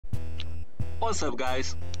What's up,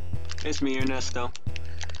 guys? It's me, Ernesto,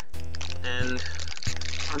 and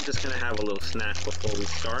I'm just gonna have a little snack before we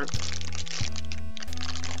start.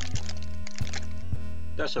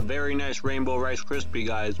 That's a very nice Rainbow Rice Krispie,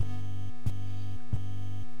 guys.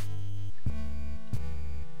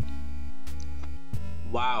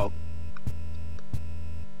 Wow.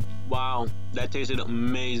 Wow, that tasted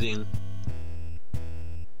amazing.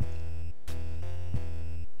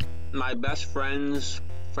 My best friend's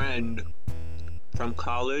friend from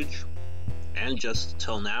college, and just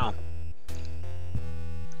till now,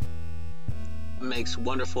 makes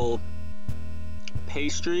wonderful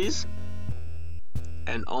pastries,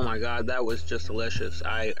 and oh my god, that was just delicious.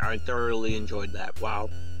 I thoroughly enjoyed that. Wow.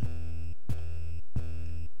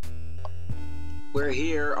 We're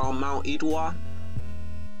here on Mount Itwa.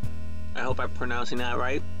 I hope I'm pronouncing that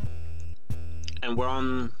right. And we're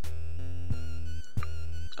on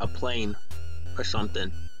a plane or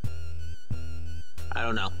something. I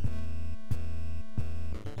don't know.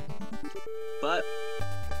 But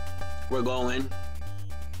we're going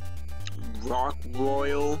Rock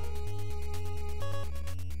Royal.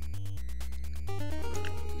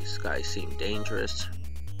 These guys seem dangerous.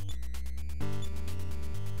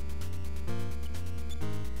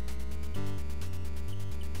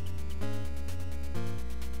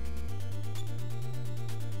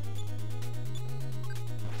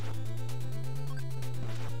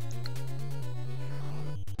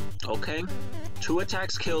 Okay, 2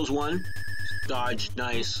 attacks kills 1. Dodge,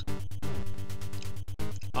 nice.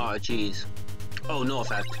 Oh, jeez. Oh, no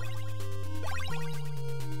effect.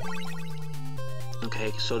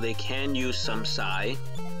 Okay, so they can use some Psy.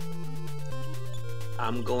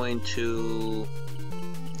 I'm going to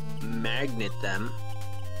magnet them.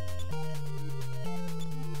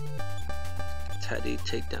 Teddy,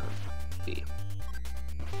 takedown. B.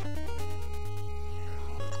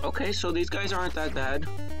 Okay, so these guys aren't that bad.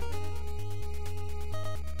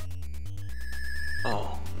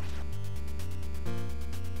 Oh.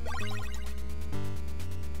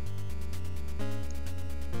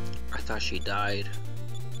 I thought she died.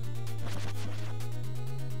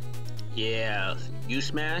 Yeah, you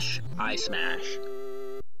smash, I smash.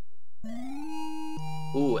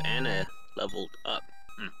 Ooh, Anna leveled up.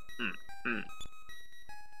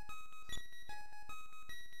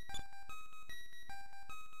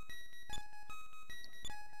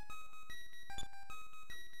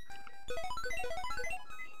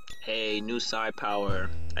 Hey, new side power.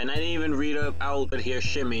 And I didn't even read out but here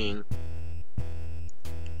shimmying.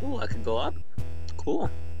 Ooh, I can go up? Cool.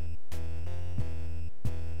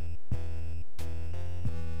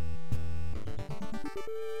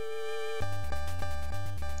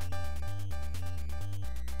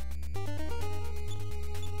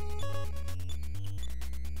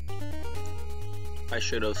 I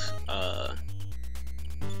should have,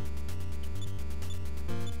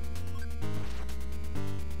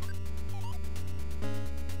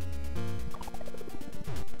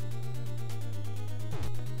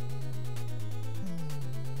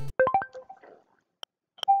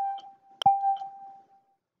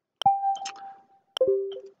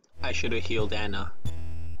 I should have healed Anna,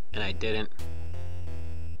 and I didn't,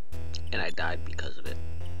 and I died because of it.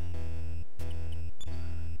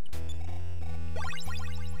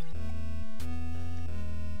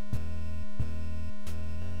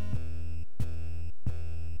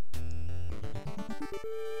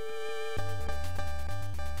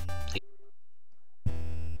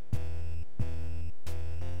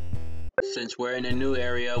 Since we're in a new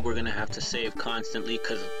area, we're gonna have to save constantly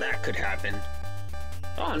because that could happen.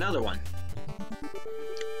 Oh, another one.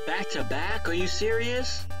 Back to back? Are you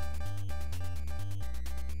serious?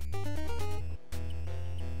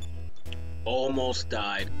 Almost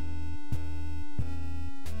died.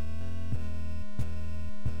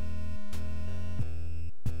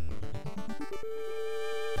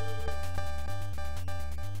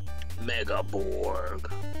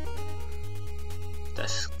 Megaborg.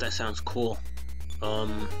 That sounds cool.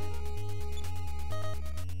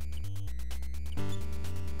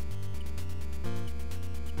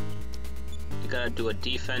 You gotta do a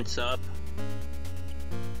defense up.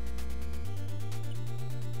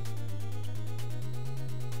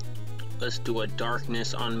 Let's do a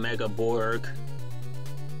darkness on Megaborg,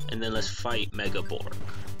 and then let's fight Megaborg.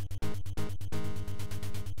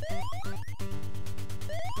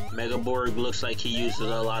 Megaborg looks like he uses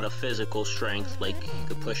a lot of physical strength, like he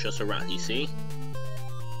could push us around, you see?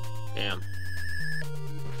 Damn.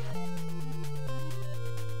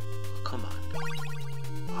 Come on.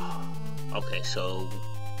 Oh, okay, so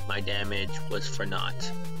my damage was for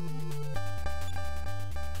naught.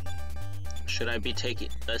 Should I be taking...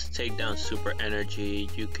 Let's take down Super Energy.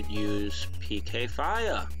 You could use PK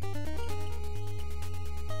Fire.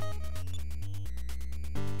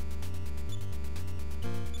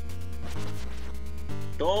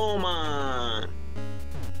 Toma!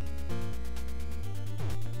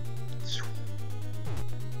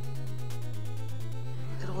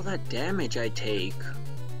 Look at all that damage I take.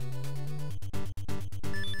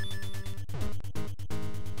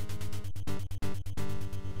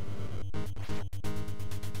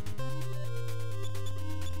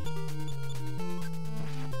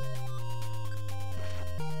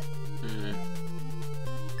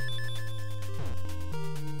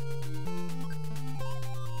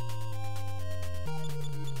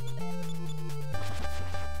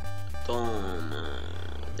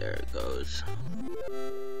 There it goes.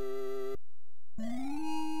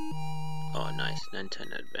 Oh, nice.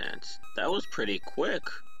 Nintendo Advance. That was pretty quick.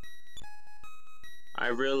 I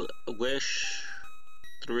really wish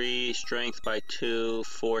 3, Strength by 2,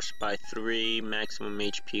 Force by 3, Maximum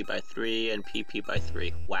HP by 3, and PP by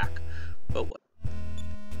 3. Whack. But what?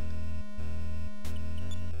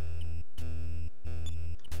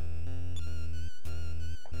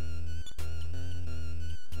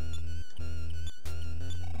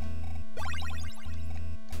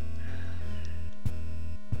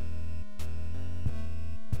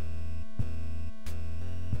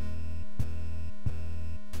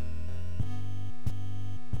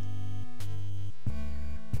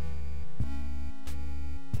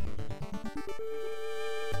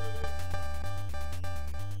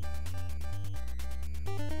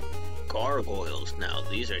 Gargoyles now.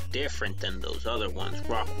 These are different than those other ones,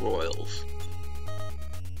 Rock Royals.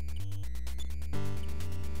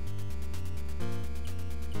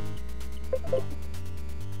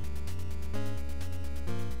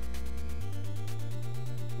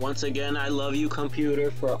 Once again, I love you,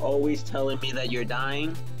 computer, for always telling me that you're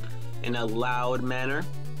dying in a loud manner.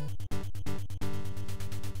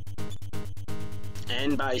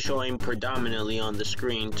 And by showing predominantly on the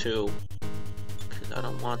screen too. I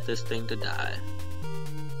don't want this thing to die.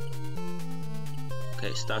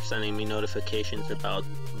 Okay, stop sending me notifications about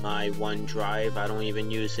my OneDrive. I don't even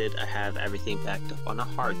use it. I have everything backed up on a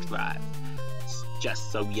hard drive. Just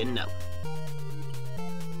so you know.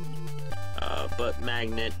 But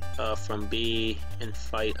Magnet from B and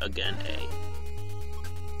fight again A.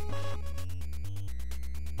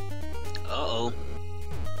 Uh-oh.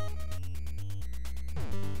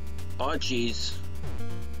 Oh, jeez.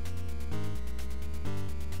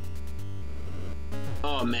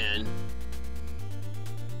 Oh man.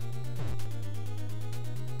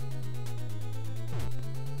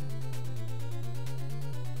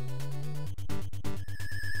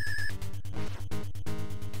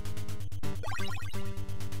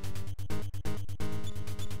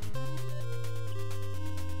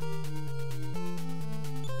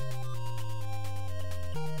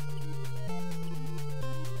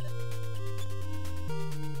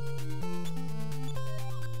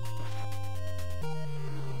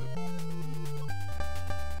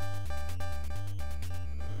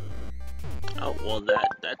 Oh, well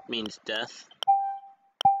that means death.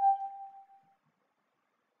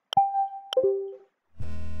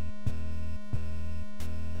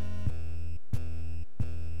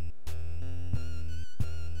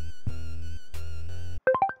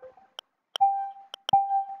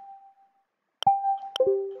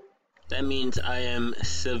 That means I am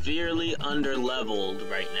severely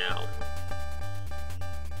underleveled right now.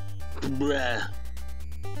 Bruh.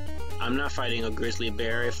 I'm not fighting a grizzly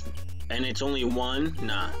bear and it's only one?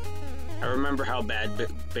 Nah. I remember how bad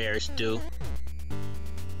bears do.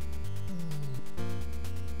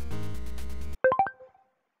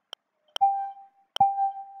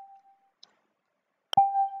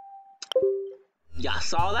 Y'all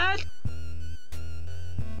saw that?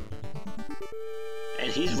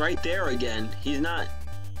 And he's right there again. He's not...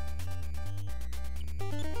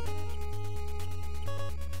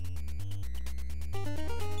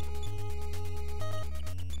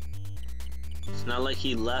 It's not like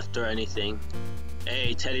he left or anything.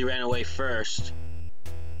 Hey, Teddy ran away first.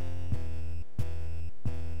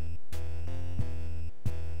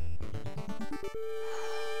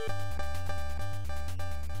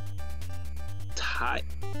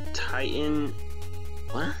 Titan...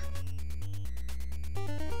 What?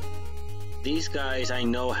 These guys I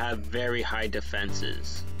know have very high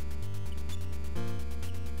defenses.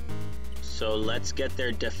 So let's get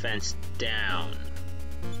their defense down.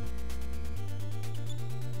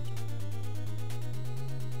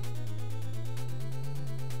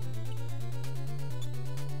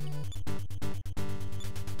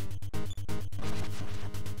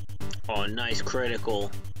 Oh, nice. Nice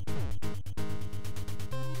critical.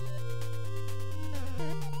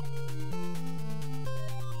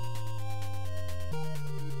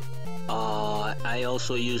 I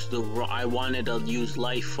also used I wanted to use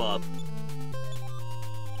life up.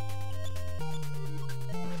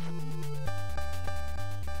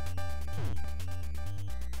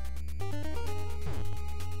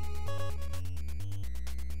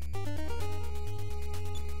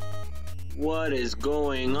 What is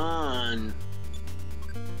going on?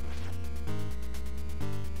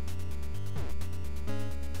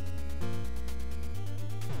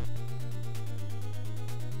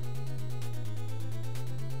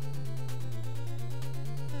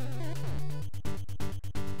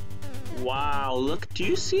 Wow, look, do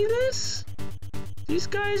you see this? These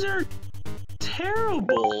guys are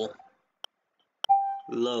terrible.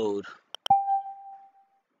 Load.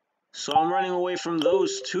 So I'm running away from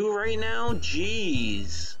those two right now?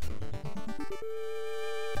 Jeez.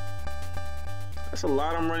 That's a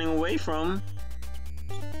lot I'm running away from.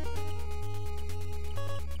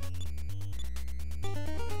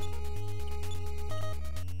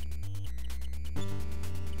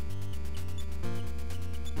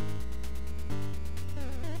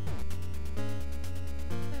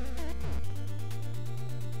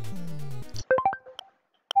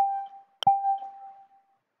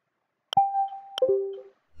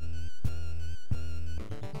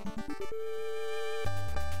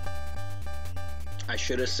 I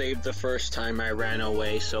should have saved the first time I ran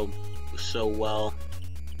away so well.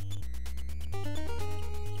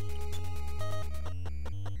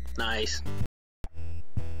 Nice.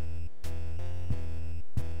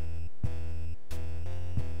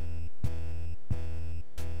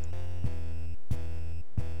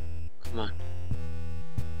 Come on.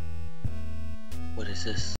 What is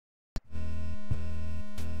this?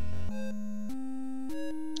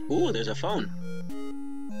 Ooh, there's a phone.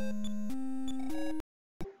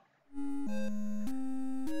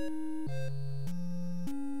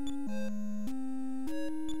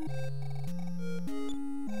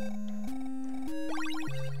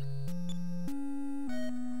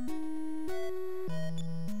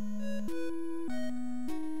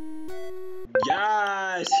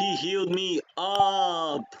 Yes, he healed me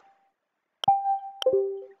up.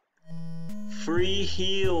 Free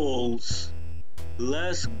heals.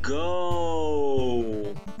 Let's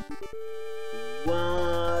go.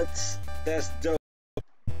 What? That's dope.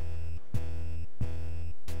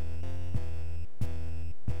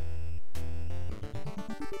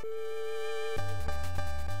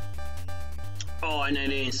 Oh, and I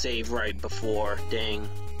didn't save right before. Dang.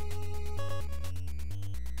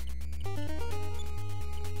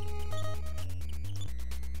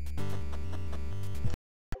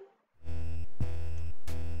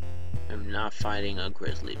 I'm not fighting a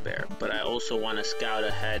grizzly bear, but I also want to scout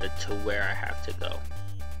ahead to where I have to go.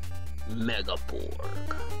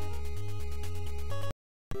 Megaborg.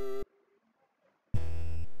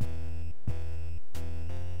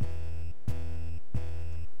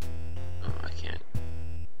 Oh, I can't.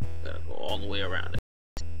 Gotta go all the way around it.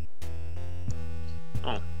 Oh,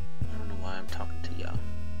 I don't know why I'm talking to y'all.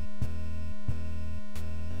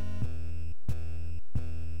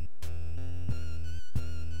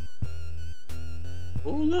 Oh,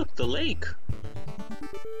 look, the lake.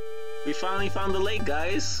 We finally found the lake,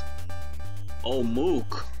 guys. Oh,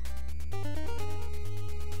 Mook.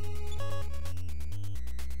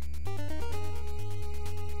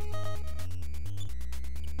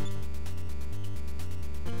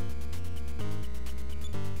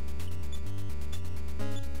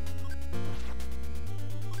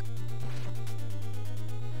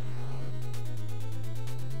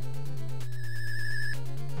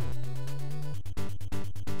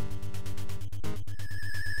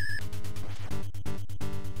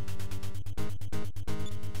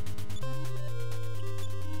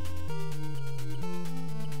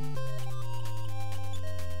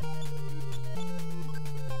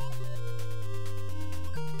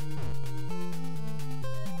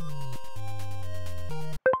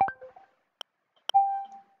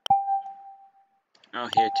 Out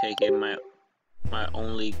here taking my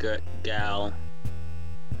only gal.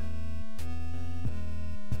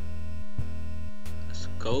 Let's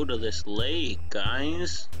go to this lake,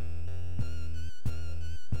 guys.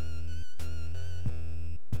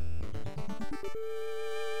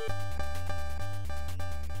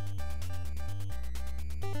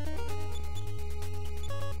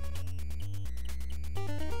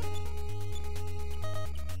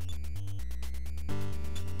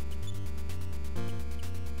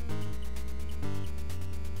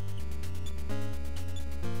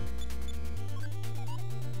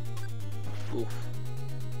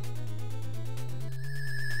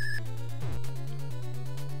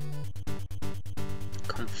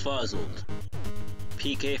 Fuzzled.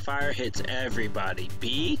 PK Fire hits everybody.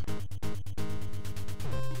 B?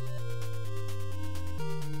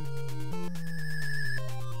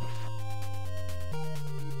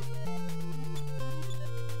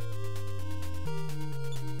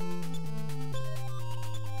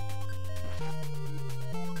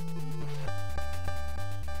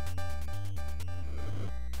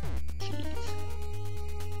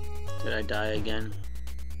 Did I die again?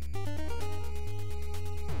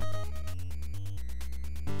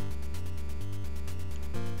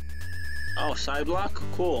 Oh, side block?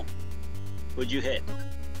 Cool. What'd you hit?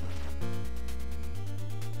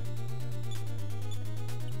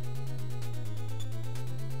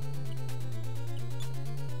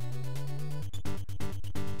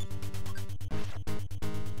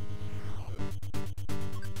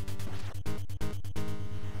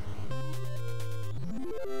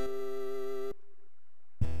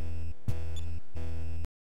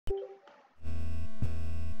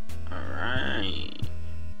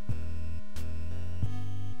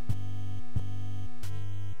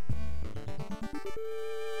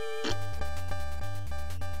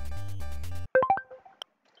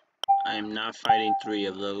 I am not fighting 3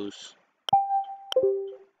 of those.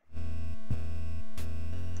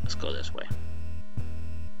 Let's go this way.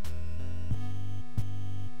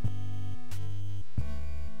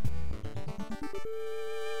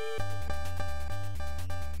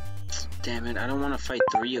 Damn it, I don't want to fight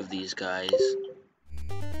 3 of these guys.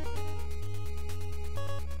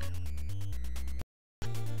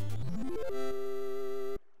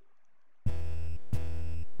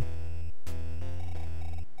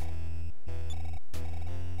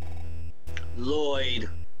 Lloyd.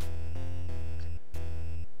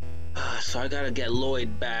 So I gotta get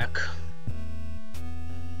Lloyd back.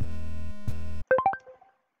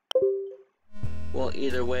 Well,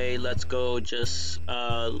 either way, let's go just,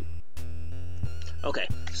 okay,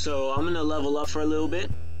 so I'm gonna level up for a little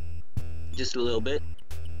bit. Just a little bit.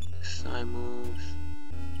 Side moves.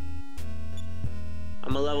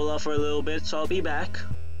 I'm gonna level up for a little bit, so I'll be back.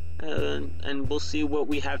 And we'll see what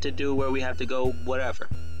we have to do, where we have to go, whatever.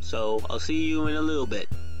 So I'll see you in a little bit.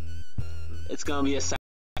 It's gonna be a second.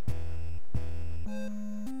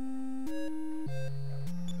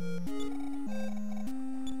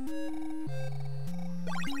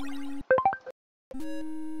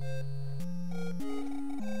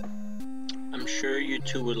 I'm sure you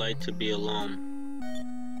two would like to be alone.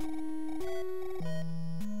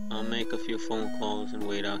 I'll make a few phone calls and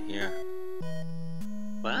wait out here.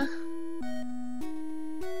 What?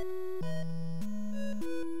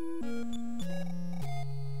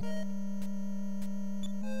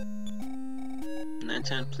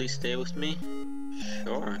 Nantan, please stay with me?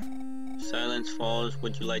 Sure. Silence falls,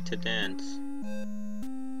 would you like to dance?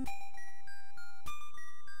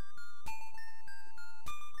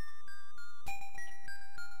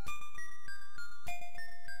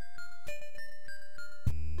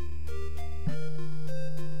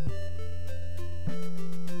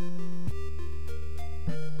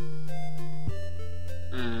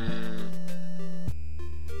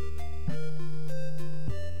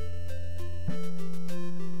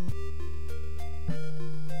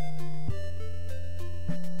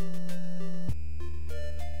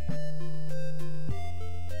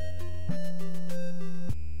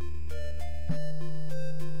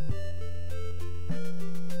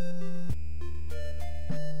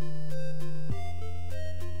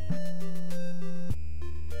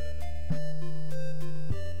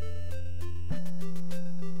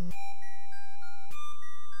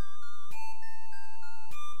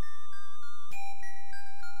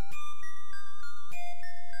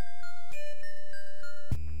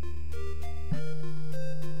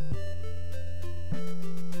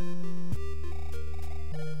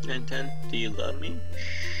 Nantan, do you love me?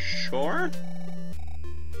 Sure?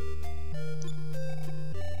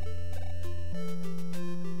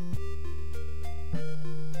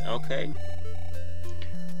 Okay.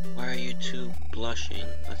 Why are you two blushing?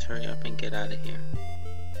 Let's hurry up and get out of here.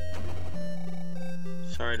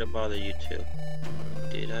 Sorry to bother you two.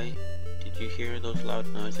 Did you hear those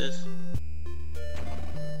loud noises?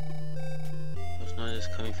 Those noises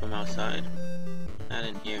coming from outside? Not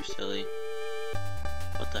in here, silly.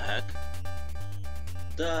 What the heck?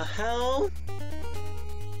 The hell?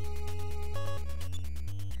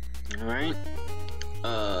 Alright.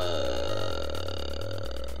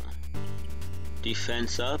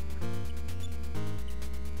 Defense up.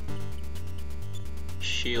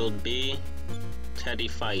 Shield B. Teddy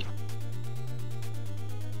fight.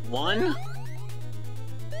 1?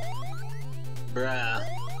 Bruh.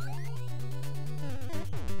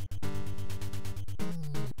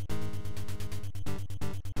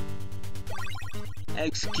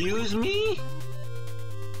 Excuse me?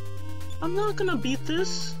 I'm not gonna beat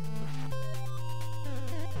this.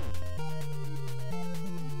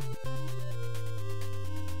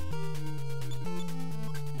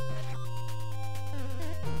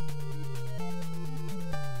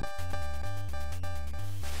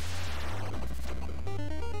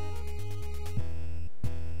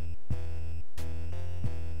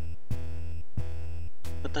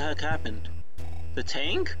 What the heck happened? The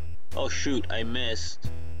tank? Oh shoot, I missed.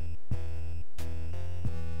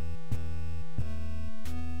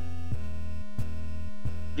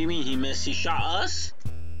 What do you mean he missed? He shot us?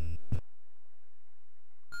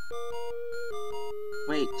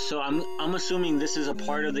 Wait, so I'm assuming this is a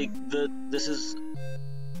part of this is.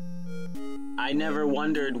 I never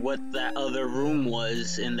wondered what that other room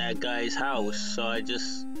was in that guy's house, so I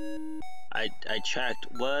checked.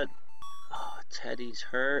 What? Oh, Teddy's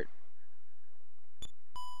hurt.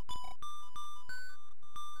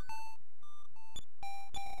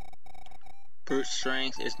 Brute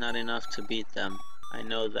strength is not enough to beat them. I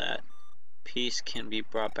know that. Peace can be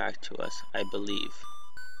brought back to us, I believe.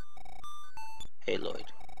 Hey, Lloyd.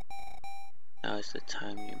 Now is the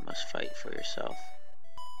time you must fight for yourself.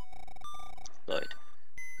 Lloyd,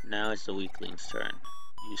 now it's the weakling's turn.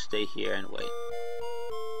 You stay here and wait.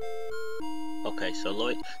 Okay,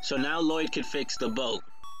 so now Lloyd can fix the boat.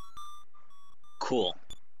 Cool.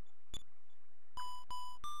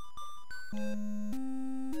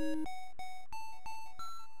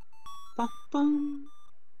 Bum bum.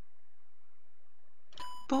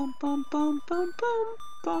 Bum bum bum bum bum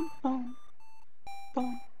bum bum.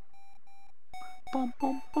 Bum bum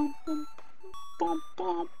bum bum bum bum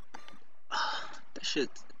bum. That shit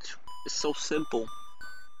is so simple.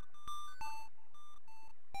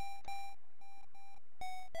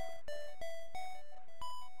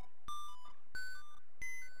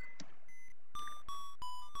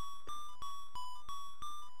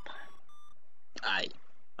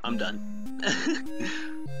 I'm done.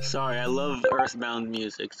 Sorry, I love Earthbound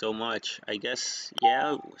music so much. I guess,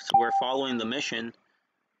 yeah, so we're following the mission.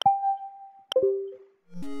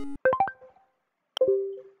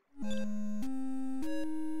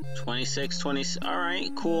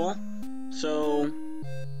 Alright, cool. So,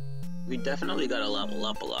 we definitely gotta level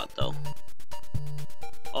up a lot, though.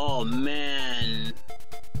 Oh, man.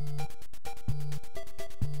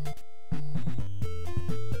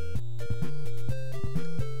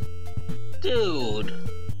 Dude,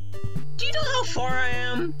 do you know how far I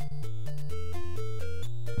am?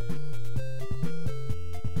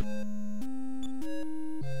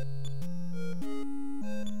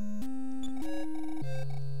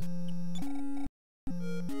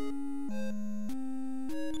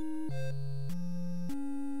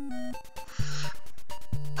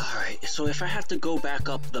 Alright, so if I have to go back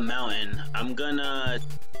up the mountain, I'm going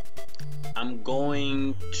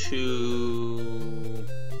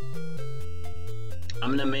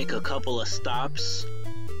to make a couple of stops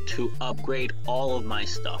to upgrade all of my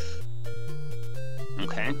stuff.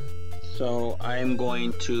 Okay? So I'm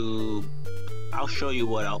going to, I'll show you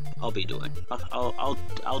what I'll be doing. I'll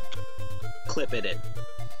clip it in.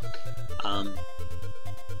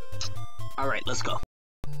 Alright, let's go.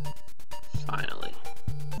 Finally.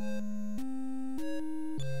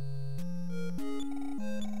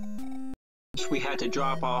 We had to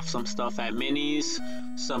drop off some stuff at Minis,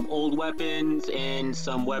 some old weapons, and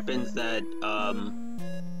some weapons that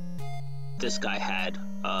this guy had.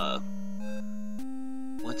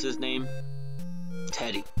 What's his name?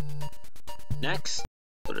 Teddy. Next,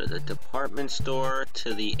 go to the department store,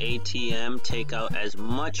 to the ATM, take out as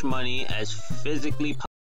much money as physically possible.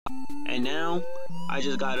 And now I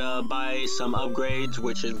just gotta buy some upgrades,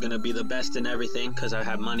 which is gonna be the best in everything because I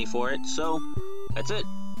have money for it. So that's it.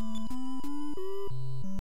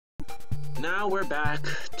 Now we're back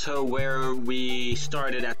to where we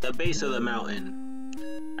started at the base of the mountain.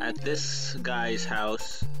 At this guy's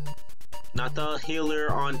house. Not the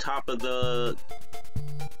healer on top of the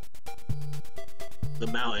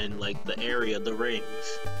mountain, like the area, the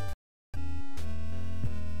rings.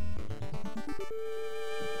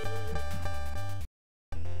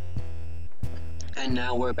 And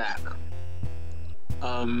now we're back.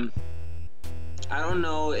 I don't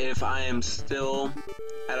know if I am still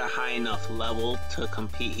at a high enough level to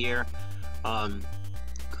compete here,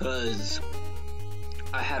 because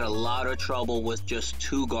I had a lot of trouble with just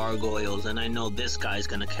 2 gargoyles, and I know this guy's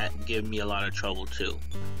gonna give me a lot of trouble too.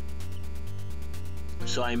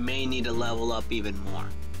 So I may need to level up even more.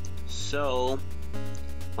 So,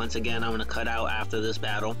 once again, I'm gonna cut out after this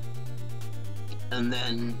battle, and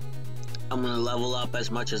then I'm gonna level up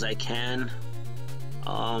as much as I can.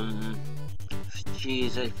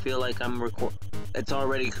 Jeez, I feel like it's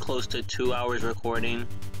already close to 2 hours recording.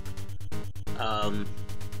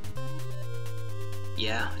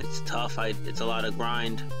 Yeah, it's tough. It's a lot of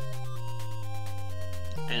grind.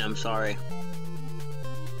 And I'm sorry.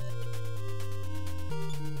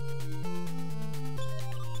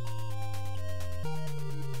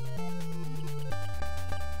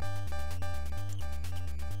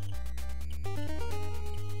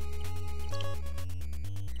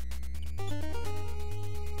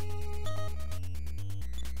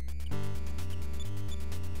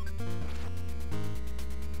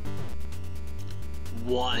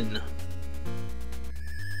 One.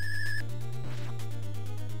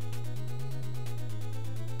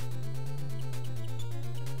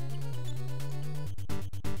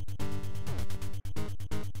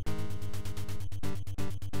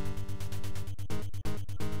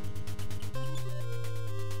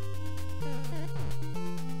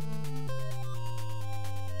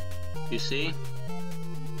 You see?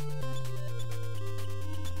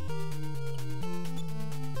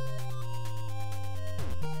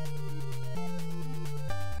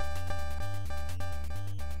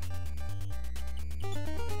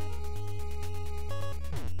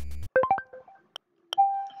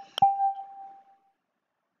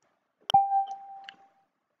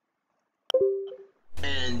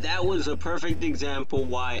 And that was a perfect example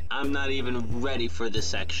why I'm not even ready for this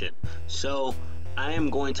section. So I am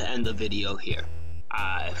going to end the video here.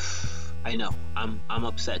 I know I'm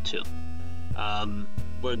upset too.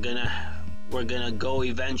 We're gonna go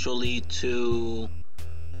eventually to,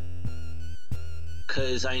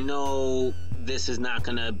 cause I know this is not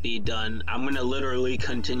gonna be done. I'm gonna literally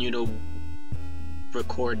continue to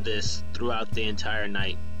record this throughout the entire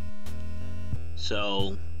night.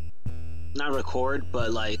 So not record,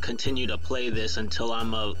 but like continue to play this until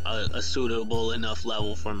I'm a suitable enough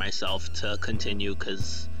level for myself to continue,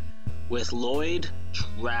 cause with Lloyd,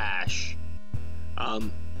 trash.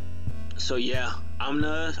 So yeah, I'm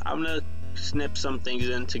gonna snip some things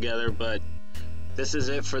in together, but this is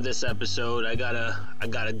it for this episode. I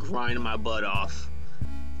gotta grind my butt off.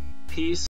 Peace.